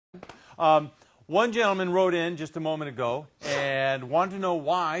One gentleman wrote in just a moment ago and wanted to know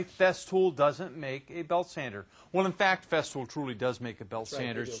why Festool doesn't make a belt sander. Well, in fact, Festool truly does make a belt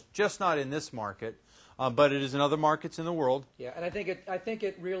sander, just not in this market, but it is in other markets in the world. Yeah, and I think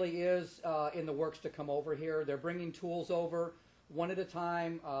it really is in the works to come over here. They're bringing tools over one at a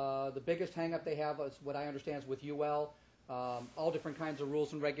time. The biggest hang-up they have, is what I understand, is with UL. All different kinds of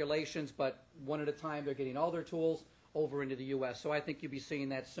rules and regulations, but one at a time they're getting all their tools over into the U.S. So I think you'll be seeing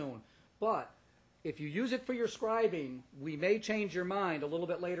that soon. But if you use it for your scribing, we may change your mind a little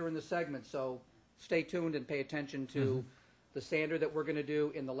bit later in the segment, so stay tuned and pay attention to the sander that we're going to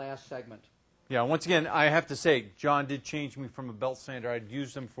do in the last segment. Yeah, once again, I have to say, John did change me from a belt sander. I'd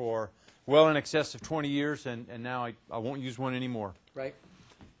used them for well in excess of 20 years, and now I won't use one anymore. Right.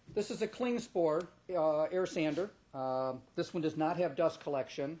 This is a Klingspor air sander. This one does not have dust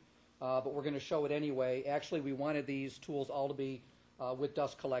collection, but we're going to show it anyway. Actually, we wanted these tools all to be with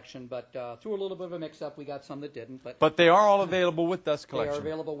dust collection, but through a little bit of a mix-up, we got some that didn't. But they are all available with dust collection. They are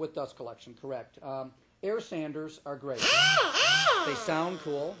available with dust collection, correct. Air sanders are great. They sound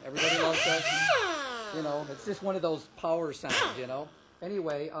cool. Everybody loves that. You know, it's just one of those power sounds, you know.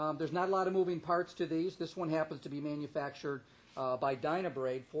 Anyway, there's not a lot of moving parts to these. This one happens to be manufactured by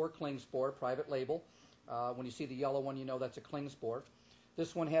Dynabrade for Klingspor, private label. When you see the yellow one, you know that's a Klingspor.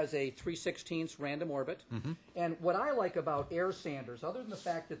 This one has a 3/16 random orbit. And what I like about air sanders, other than the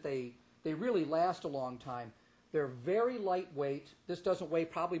fact that they really last a long time, they're very lightweight. This doesn't weigh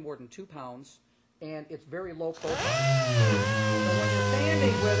probably more than 2 pounds, and it's very low profile. So when you're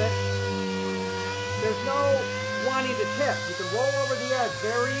sanding with it, there's no wanting to tip. You can roll over the edge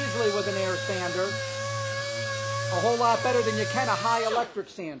very easily with an air sander. A whole lot better than you can a high electric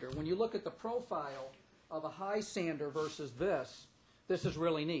sander. When you look at the profile of a high sander versus this is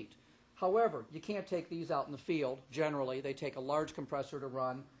really neat. However, you can't take these out in the field. Generally, they take a large compressor to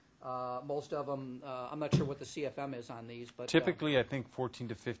run. Most of them, I'm not sure what the CFM is on these, but typically I think 14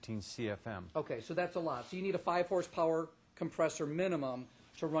 to 15 CFM. Okay, so that's a lot. So you need a 5 horsepower compressor minimum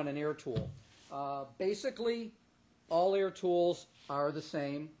to run an air tool. Basically, all air tools are the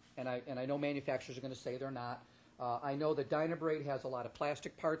same, and I know manufacturers are going to say they're not. I know that Dynabrade has a lot of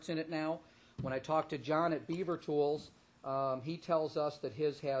plastic parts in it now. When I talked to John at Beaver Tools, he tells us that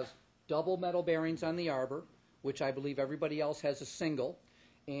his has double metal bearings on the arbor, which I believe everybody else has a single,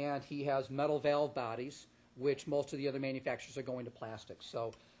 and he has metal valve bodies, which most of the other manufacturers are going to plastic.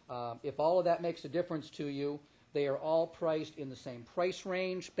 So if all of that makes a difference to you, they are all priced in the same price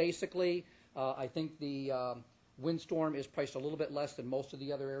range, basically. I think the Windstorm is priced a little bit less than most of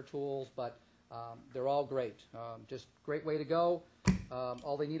the other air tools, but they're all great. Just great way to go.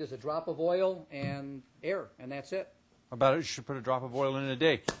 All they need is a drop of oil and air, and that's it. About it, you should put a drop of oil in a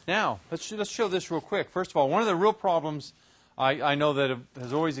day. Now, let's show this real quick. First of all, one of the real problems I know that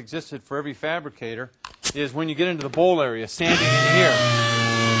has always existed for every fabricator is when you get into the bowl area, sanding in here.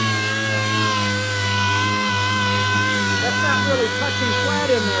 That's not really touching flat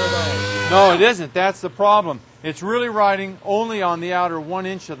in there, though. No, it isn't. That's the problem. It's really riding only on the outer 1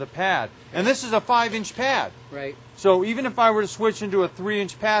 inch of the pad. And this is a 5-inch pad. Right. So even if I were to switch into a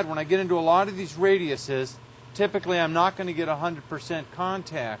 3-inch pad, when I get into a lot of these radiuses, typically I'm not going to get 100%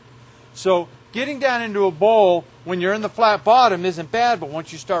 contact. So getting down into a bowl when you're in the flat bottom isn't bad, but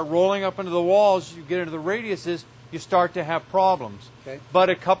once you start rolling up into the walls, you get into the radiuses, you start to have problems. Okay. But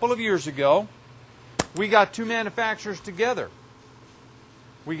a couple of years ago, we got two manufacturers together.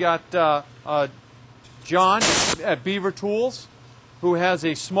 We got John at Beaver Tools, who has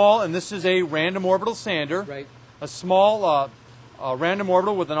a small, and this is a random orbital sander, right. A small random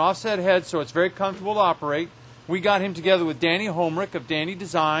orbital with an offset head, so it's very comfortable to operate. We got him together with Danny Homrick of Danny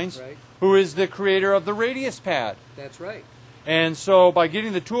Designs, right. who is the creator of the radius pad. That's right. And so by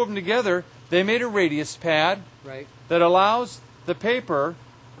getting the two of them together, they made a radius pad right. that allows the paper,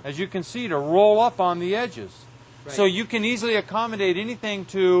 as you can see, to roll up on the edges. Right. So you can easily accommodate anything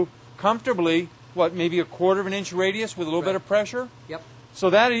to comfortably, what, maybe a 1/4 inch radius with a little right. bit of pressure? Yep.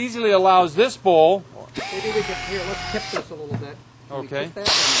 So that easily allows this bowl. Maybe we could, here, let's tip this a little bit. Can okay. we tip that?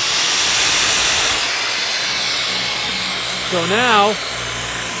 So now,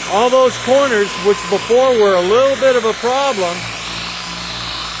 all those corners, which before were a little bit of a problem,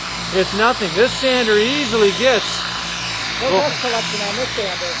 it's nothing. This sander easily gets... No dust collection on this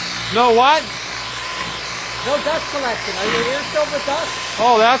sander. No what? No dust collection. Are your ears filled with dust?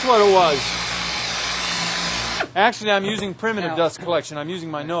 Oh, that's what it was. Actually, I'm using primitive now, dust collection. I'm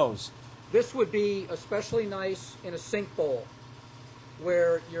using my nose. This would be especially nice in a sink bowl,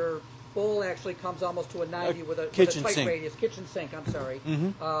 where your bowl actually comes almost to a 90 with a tight sink. radius. Kitchen sink, I'm sorry.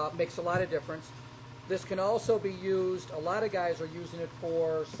 Mm-hmm. Makes a lot of difference. This can also be used, a lot of guys are using it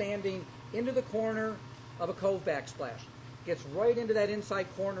for sanding into the corner of a cove backsplash. Gets right into that inside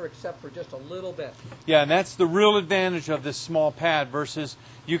corner except for just a little bit. Yeah, and that's the real advantage of this small pad versus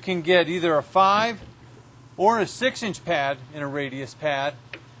you can get either a 5 or a 6-inch pad in a radius pad,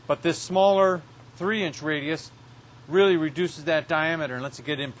 but this smaller 3-inch radius really reduces that diameter and lets it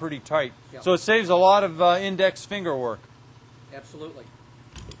get in pretty tight. Yep. So it saves a lot of index finger work. Absolutely.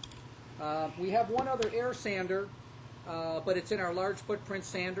 We have one other air sander, but it's in our large footprint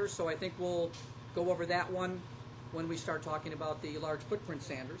sanders, so I think we'll go over that one when we start talking about the large footprint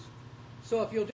sanders. So if you'll